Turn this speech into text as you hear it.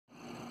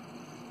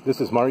This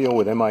is Mario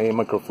with MIA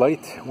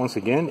Microflight once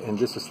again, and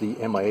this is the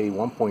MIA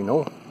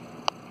 1.0.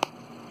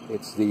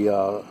 It's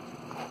the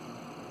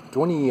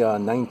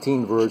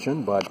 2019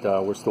 version, but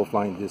we're still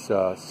flying this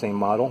same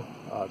model.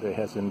 There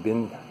hasn't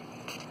been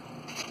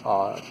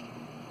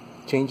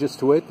changes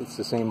to it. It's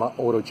the same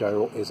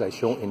autogyro as I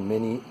show in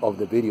many of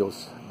the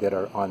videos that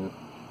are on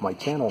my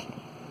channel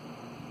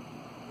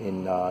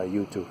in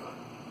YouTube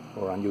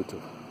or on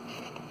YouTube.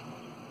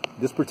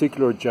 This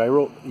particular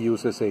gyro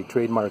uses a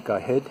trademark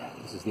head.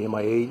 This is the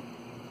MIA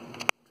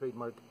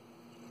trademark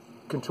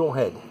control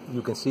head.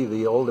 You can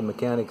see all the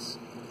mechanics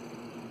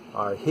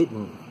are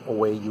hidden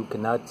away. You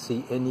cannot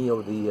see any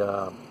of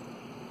the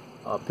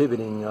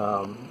pivoting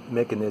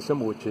mechanism,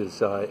 which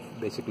is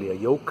basically a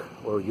yoke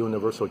or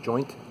universal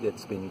joint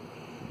that's been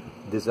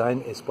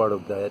designed as part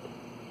of that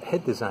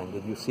head design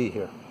that you see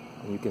here.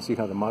 And you can see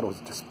how the model is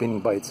just spinning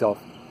by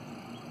itself.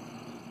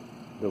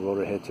 The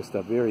rotor head, just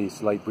a very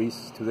slight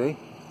breeze today.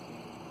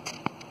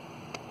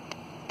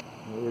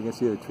 You can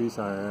see the trees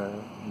are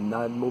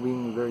not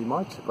moving very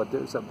much, but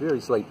there's a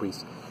very slight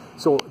breeze.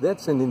 So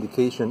that's an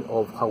indication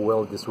of how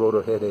well this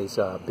rotor head is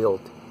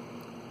built.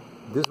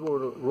 This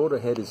rotor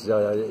head is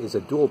a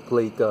dual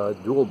plate,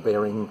 dual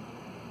bearing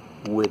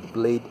with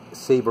blade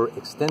saver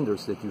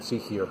extenders that you see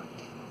here.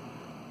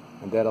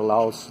 And that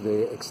allows,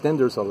 the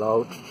extenders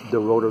allow the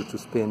rotor to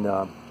spin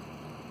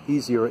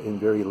easier in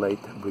very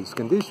light breeze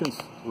conditions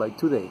like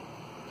today.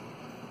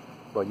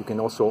 But you can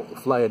also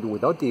fly it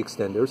without the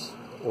extenders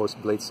or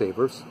blade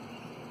savers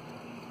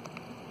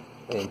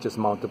and just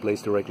mount the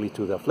blades directly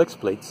to the flex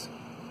plates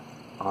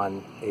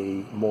on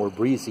a more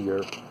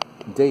breezier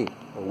day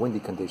or windy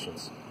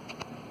conditions.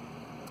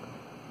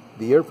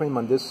 The airframe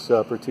on this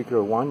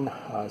particular one,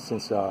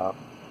 since I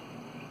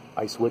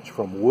switched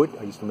from wood,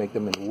 I used to make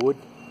them in wood,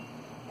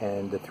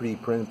 and the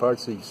 3D printed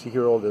parts that you see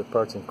here, all the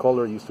parts in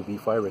color, used to be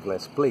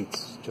fiberglass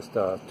plates just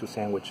to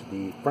sandwich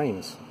the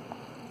frames.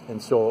 And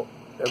so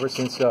ever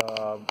since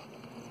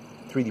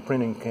 3D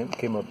printing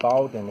came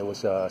about and it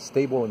was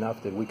stable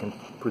enough that we can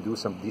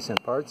produce some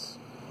decent parts,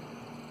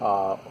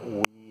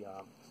 we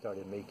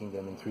started making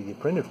them in 3D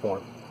printed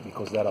form,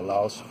 because that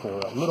allows for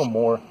a little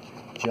more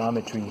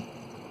geometry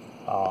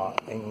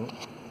and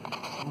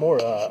more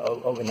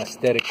of an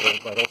aesthetical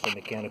but also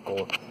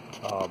mechanical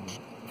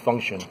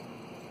function.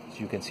 So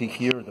you can see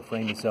here the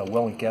frame is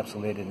well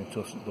encapsulated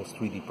into those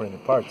 3D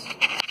printed parts.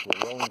 So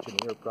a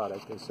well-engineered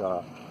product, is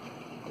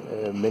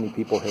many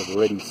people have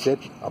already said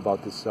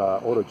about this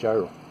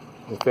autogyro.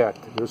 In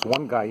fact, there's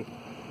one guy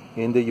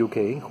in the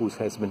UK who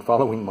has been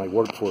following my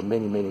work for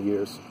many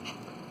years,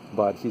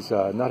 but he's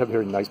not a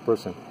very nice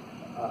person.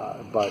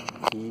 But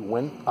he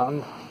went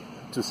on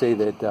to say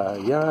that,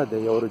 yeah,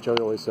 the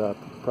autogyro is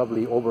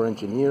probably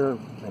over-engineered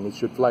and it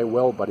should fly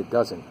well, but it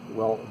doesn't.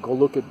 Well, go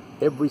look at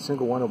every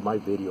single one of my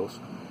videos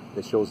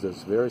that shows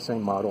this very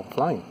same model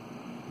flying,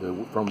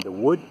 from the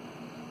wood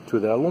to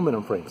the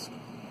aluminum frames.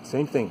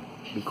 Same thing,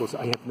 because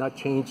I have not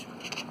changed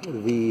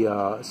the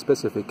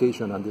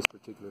specification on this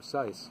particular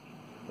size.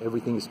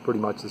 Everything is pretty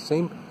much the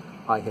same.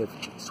 I have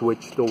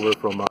switched over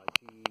from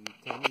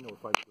G10 or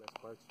fiberglass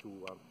parts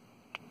to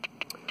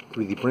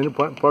 3D printed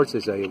parts,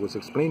 as I was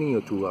explaining,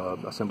 to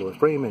assemble a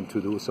frame and to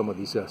do some of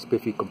these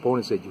spiffy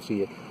components that you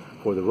see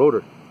for the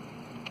rotor,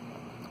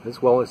 as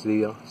well as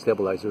the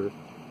stabilizer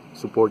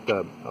support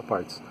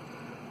parts,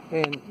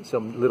 and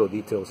some little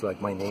details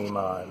like my name,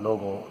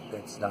 logo,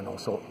 that's done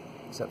also.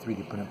 It's a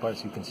 3D printed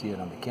parts. You can see it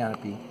on the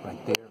canopy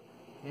right there,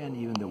 and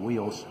even the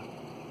wheels.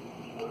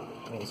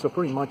 And so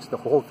pretty much the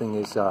whole thing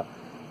is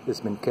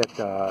it's been kept,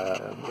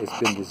 it's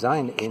been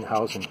designed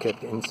in-house and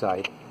kept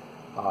inside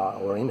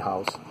or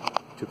in-house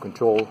to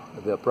control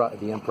the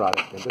end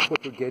product. And that's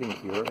what you're getting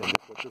here, and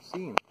that's what you're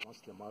seeing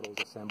once the model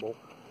is assembled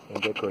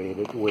and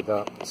decorated with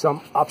some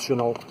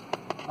optional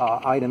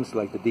items,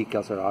 like the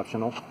decals are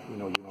optional. You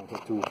know, you don't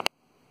have to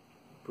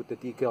put the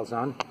decals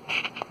on.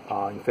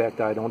 In fact,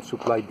 I don't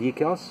supply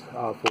decals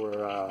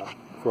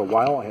for a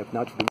while. I have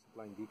not been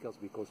supplying decals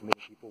because many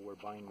people were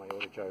buying my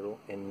autogyro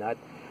and not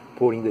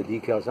putting the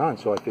decals on.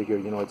 So I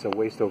figured, you know, it's a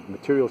waste of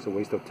materials, a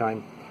waste of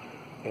time,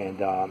 and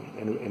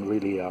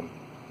really an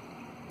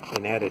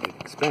added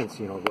expense,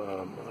 you know,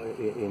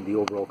 in the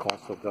overall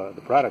cost of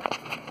the product.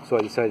 So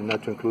I decided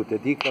not to include the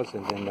decals,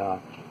 and then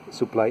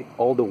supply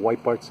all the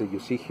white parts that you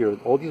see here.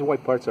 All these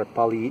white parts are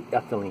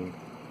polyethylene,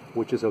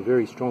 which is a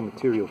very strong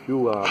material.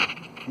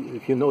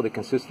 If you know the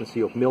consistency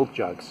of milk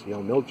jugs, you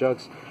know, milk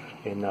jugs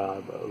and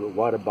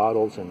water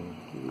bottles and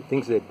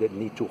things that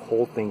need to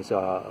hold things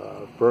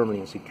firmly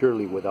and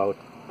securely without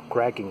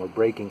cracking or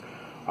breaking,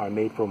 are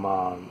made from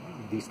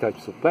these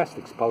types of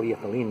plastics.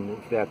 Polyethylene,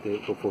 in fact,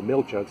 for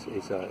milk jugs,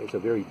 is a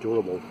very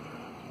durable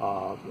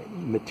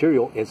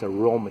material as a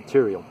raw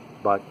material,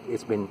 but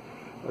it's been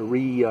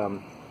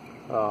you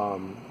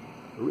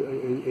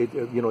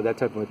know, that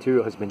type of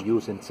material has been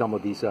used in some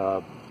of these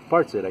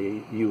parts that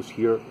I use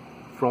here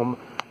from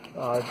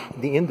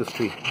the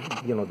industry.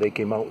 You know, they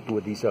came out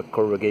with these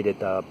corrugated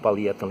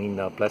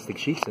polyethylene plastic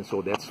sheets, and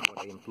so that's what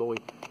I employ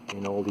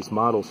in all these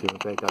models here. In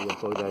fact, I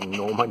employ that in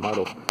all my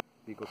models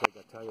because I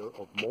got tired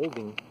of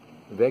molding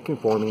vacuum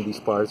forming these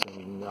parts,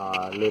 and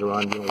later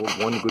on,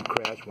 one good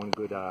crash, one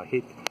good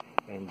hit,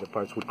 and the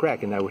parts would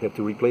crack, and I would have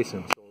to replace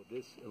them. So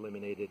this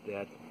eliminated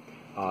that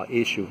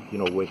issue,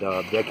 with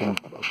vacuum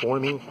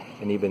forming,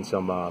 and even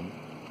some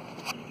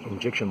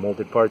injection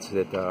molded parts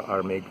that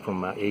are made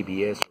from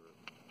ABS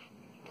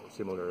or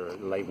similar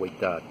lightweight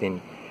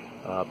thin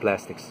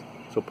plastics.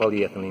 So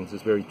polyethylene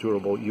is very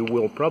durable. You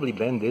will probably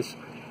bend this.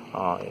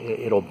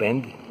 It'll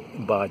bend,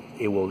 but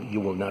you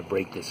will not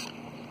break this.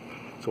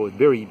 So it's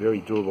very,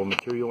 very durable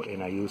material,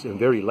 and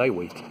very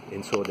lightweight,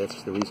 and so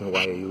that's the reason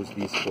why I use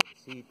these for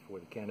the seat, for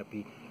the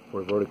canopy,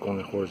 for vertical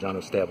and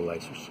horizontal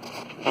stabilizers.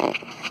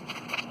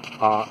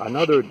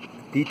 Another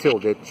detail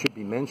that should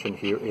be mentioned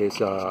here is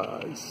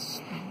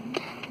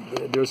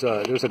there's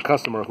a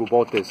customer who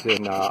bought this,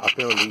 and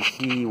apparently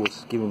he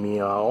was giving me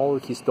all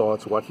his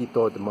thoughts, what he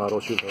thought the model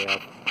should have,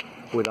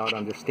 without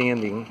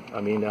understanding.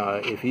 I mean,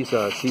 if he's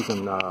a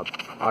seasoned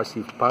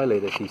RC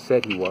pilot, as he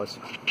said he was,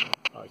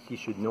 he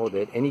should know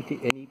that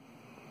any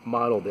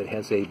model that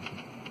has a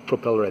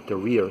propeller at the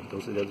rear,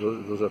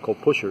 those are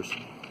called pushers,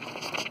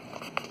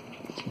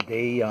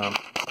 they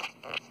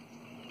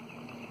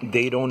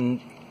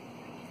don't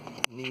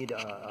need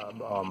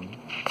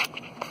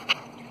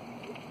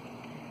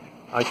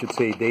I should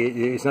say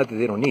it's not that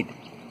they don't need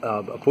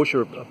a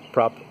pusher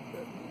prop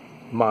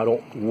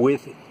model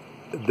with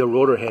the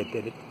rotor head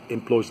that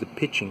employs the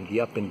pitching,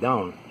 the up and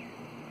down,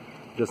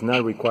 does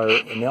not require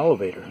an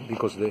elevator,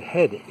 because the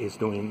head is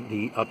doing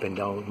the up and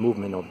down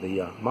movement of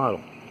the model,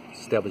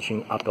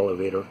 establishing up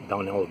elevator,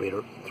 down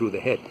elevator through the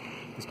head.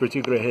 This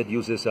particular head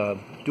uses a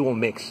dual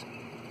mix,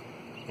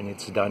 and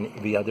it's done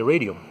via the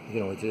radium.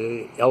 It's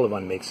a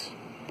Elevon mix,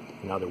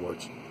 in other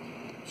words.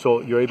 So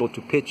you're able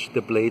to pitch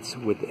the blades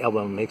with the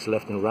Elevon mix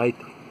left and right,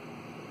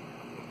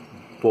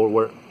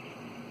 forward,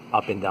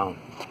 up and down.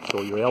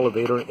 So your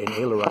elevator and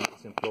aileron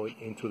is employed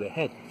into the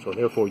head. So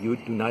therefore you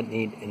do not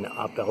need an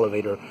up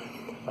elevator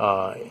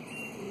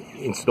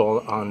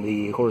installed on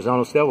the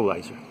horizontal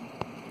stabilizer.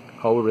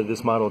 However,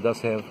 this model does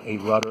have a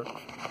rudder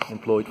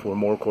employed for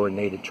more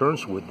coordinated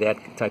turns with that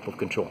type of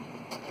control.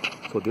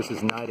 So this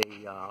is not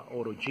a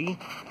Auto G.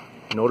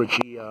 An Auto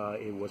G,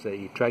 it was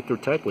a tractor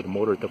type with a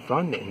motor at the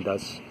front, and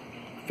thus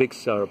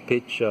fixed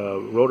pitch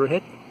rotor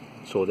head.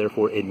 So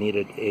therefore it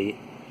needed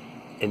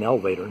an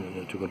elevator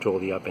to control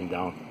the up and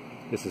down.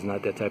 This is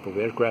not that type of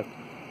aircraft.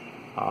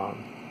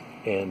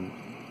 And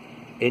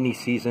any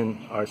seasoned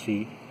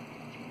RC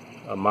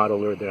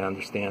modeler that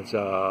understands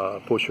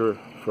pusher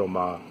from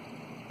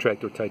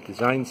tractor type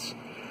designs,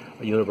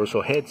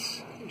 universal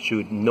heads,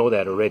 should know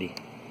that already.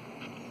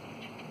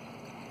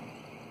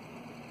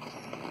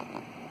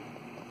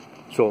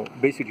 So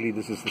basically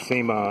this is the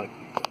same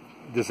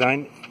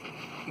design.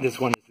 This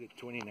one is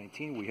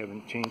 2019. We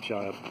haven't changed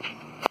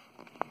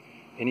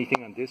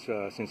anything on this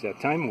since that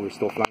time. We're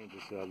still flying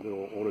this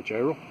little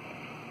Autogyro.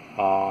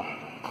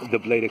 The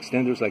blade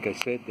extenders, like I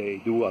said, they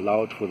do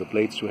allow for the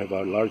blades to have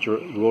a larger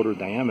rotor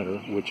diameter,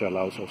 which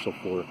allows also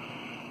for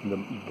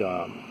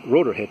the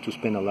rotor head to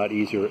spin a lot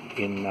easier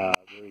in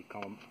very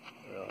calm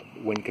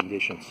wind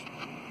conditions.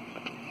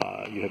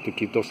 You have to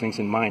keep those things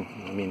in mind.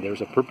 I mean,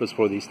 there's a purpose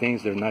for these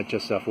things. They're not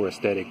just for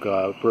aesthetic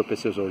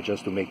purposes or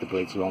just to make the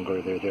blades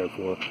longer. They're there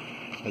for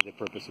the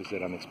purposes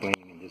that I'm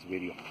explaining in this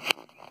video.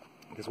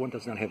 This one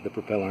does not have the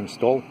propeller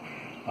installed.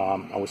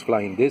 I was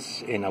flying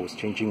this, and I was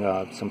changing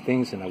some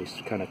things, and I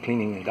was kind of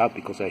cleaning it up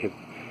because I have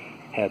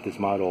had this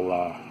model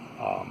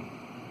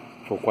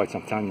for quite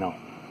some time now.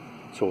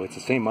 So it's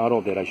the same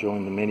model that I show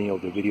in many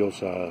of the videos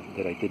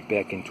that I did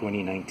back in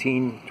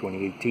 2019,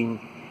 2018,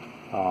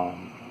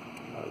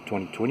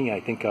 2020, I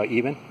think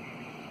even.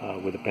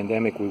 With the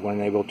pandemic, we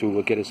weren't able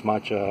to get as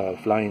much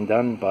flying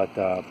done, but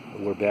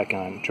we're back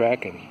on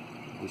track, and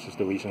this is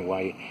the reason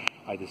why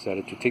I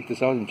decided to take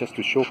this out, and just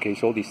to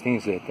showcase all these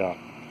things that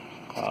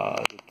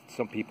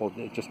some people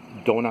just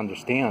don't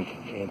understand,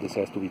 and this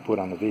has to be put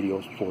on the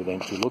videos for them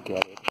to look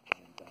at it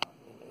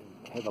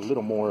and have a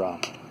little more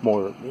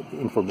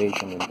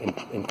information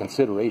and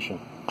consideration,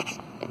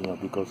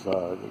 because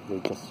they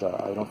just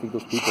I don't think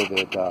those people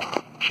that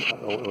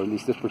or at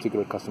least this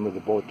particular customer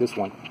that bought this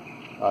one,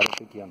 I don't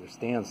think he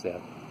understands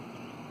that.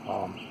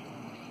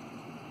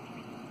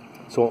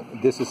 So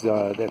this is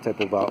that type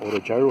of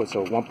Autogyro. It's a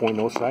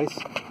 1.0 size,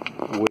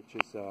 which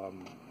is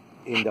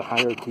in the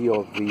hierarchy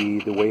of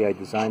the way I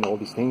designed all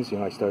these things.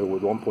 I started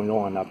with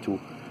 1.0 and up to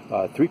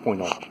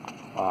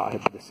 3.0. I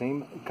have the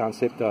same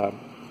concept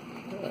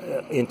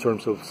in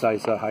terms of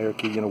size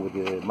hierarchy, with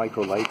the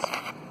micro lights,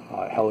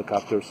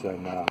 helicopters,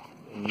 and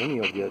many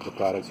of the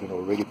products,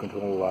 radio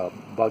control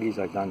buggies.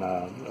 I've done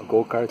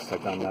go-karts,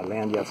 I've done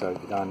land yachts,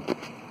 I've done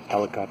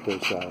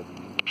helicopters,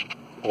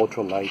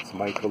 ultra lights,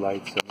 micro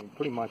lights. I mean,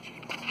 pretty much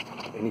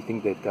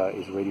anything that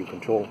is radio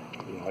control,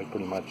 I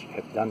pretty much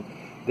have done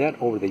that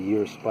over the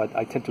years. But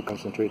I tend to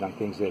concentrate on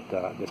things that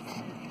are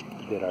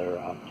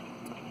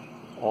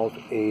of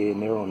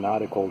an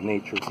aeronautical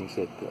nature, things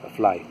that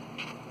fly.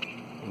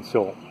 And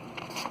so,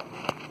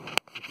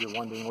 if you're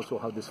wondering also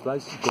how this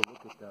flies, go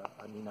look at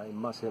I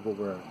must have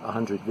over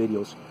 100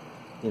 videos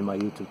in my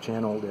YouTube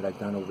channel that I've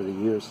done over the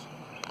years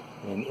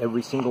And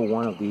every single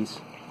one of these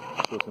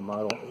shows the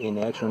model in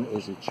action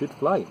as it should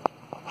fly.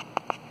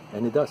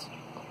 And it does.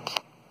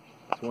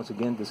 So once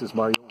again, this is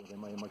Mario with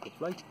MIA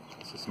Microflight.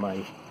 This is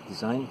my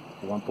design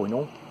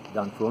 1.0,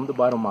 done from the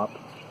bottom up,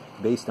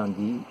 based on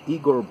the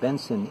Igor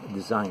Benson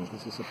design.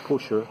 This is a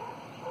pusher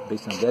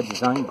based on that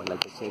design, but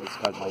like I said, it's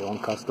got my own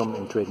custom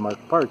and trademark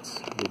parts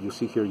that you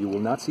see here. You will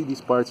not see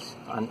these parts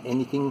on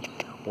anything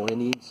or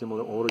any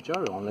similar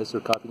Autogyro unless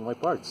they're copying my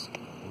parts.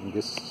 And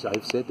this,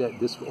 I've said that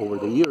this over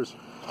the years,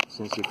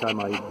 since the time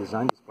I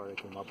designed this part, I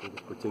came up with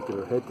this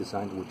particular head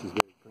design, which is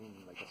very clean,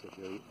 like I said,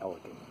 very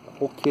elegant. The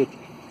whole kit,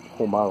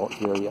 whole model is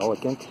very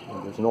elegant,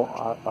 and there's no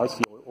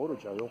RC or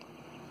Autogyro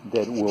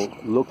that will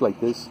look like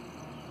this,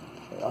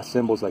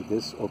 assembles like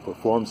this, or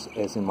performs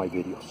as in my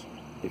videos.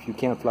 If you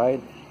can't fly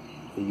it,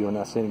 you're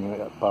not setting it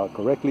up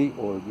correctly,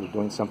 or you're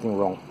doing something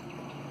wrong.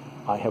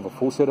 I have a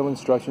full set of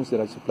instructions that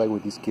I supply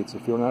with these kits.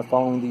 If you're not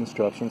following the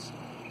instructions,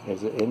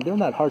 and they're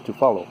not hard to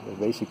follow, they're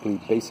basically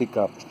basic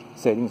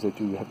settings that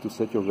you have to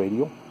set your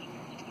radio.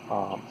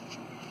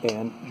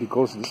 And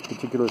because this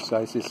particular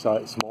size is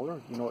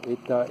smaller, you know,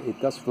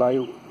 it does fly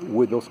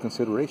with those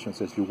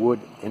considerations as you would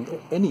in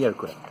any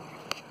aircraft.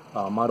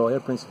 Model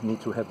airplanes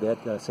need to have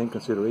that same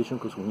consideration,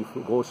 because when you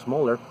go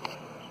smaller,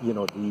 you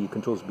know, the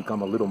controls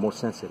become a little more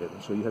sensitive,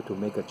 and so you have to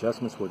make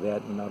adjustments for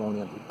that, not only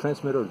on the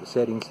transmitter, the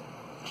settings,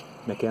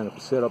 mechanical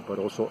setup, but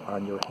also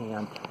on your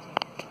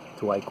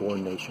hand-to-eye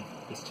coordination.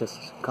 It's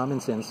just common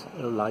sense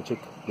logic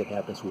that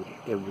happens with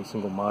every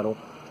single model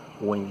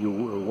when you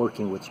are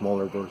working with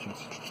smaller versions.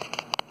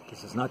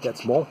 This is not that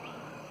small,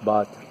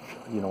 but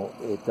you know,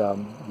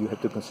 you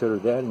have to consider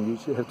that, and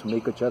you have to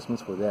make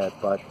adjustments for that.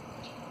 But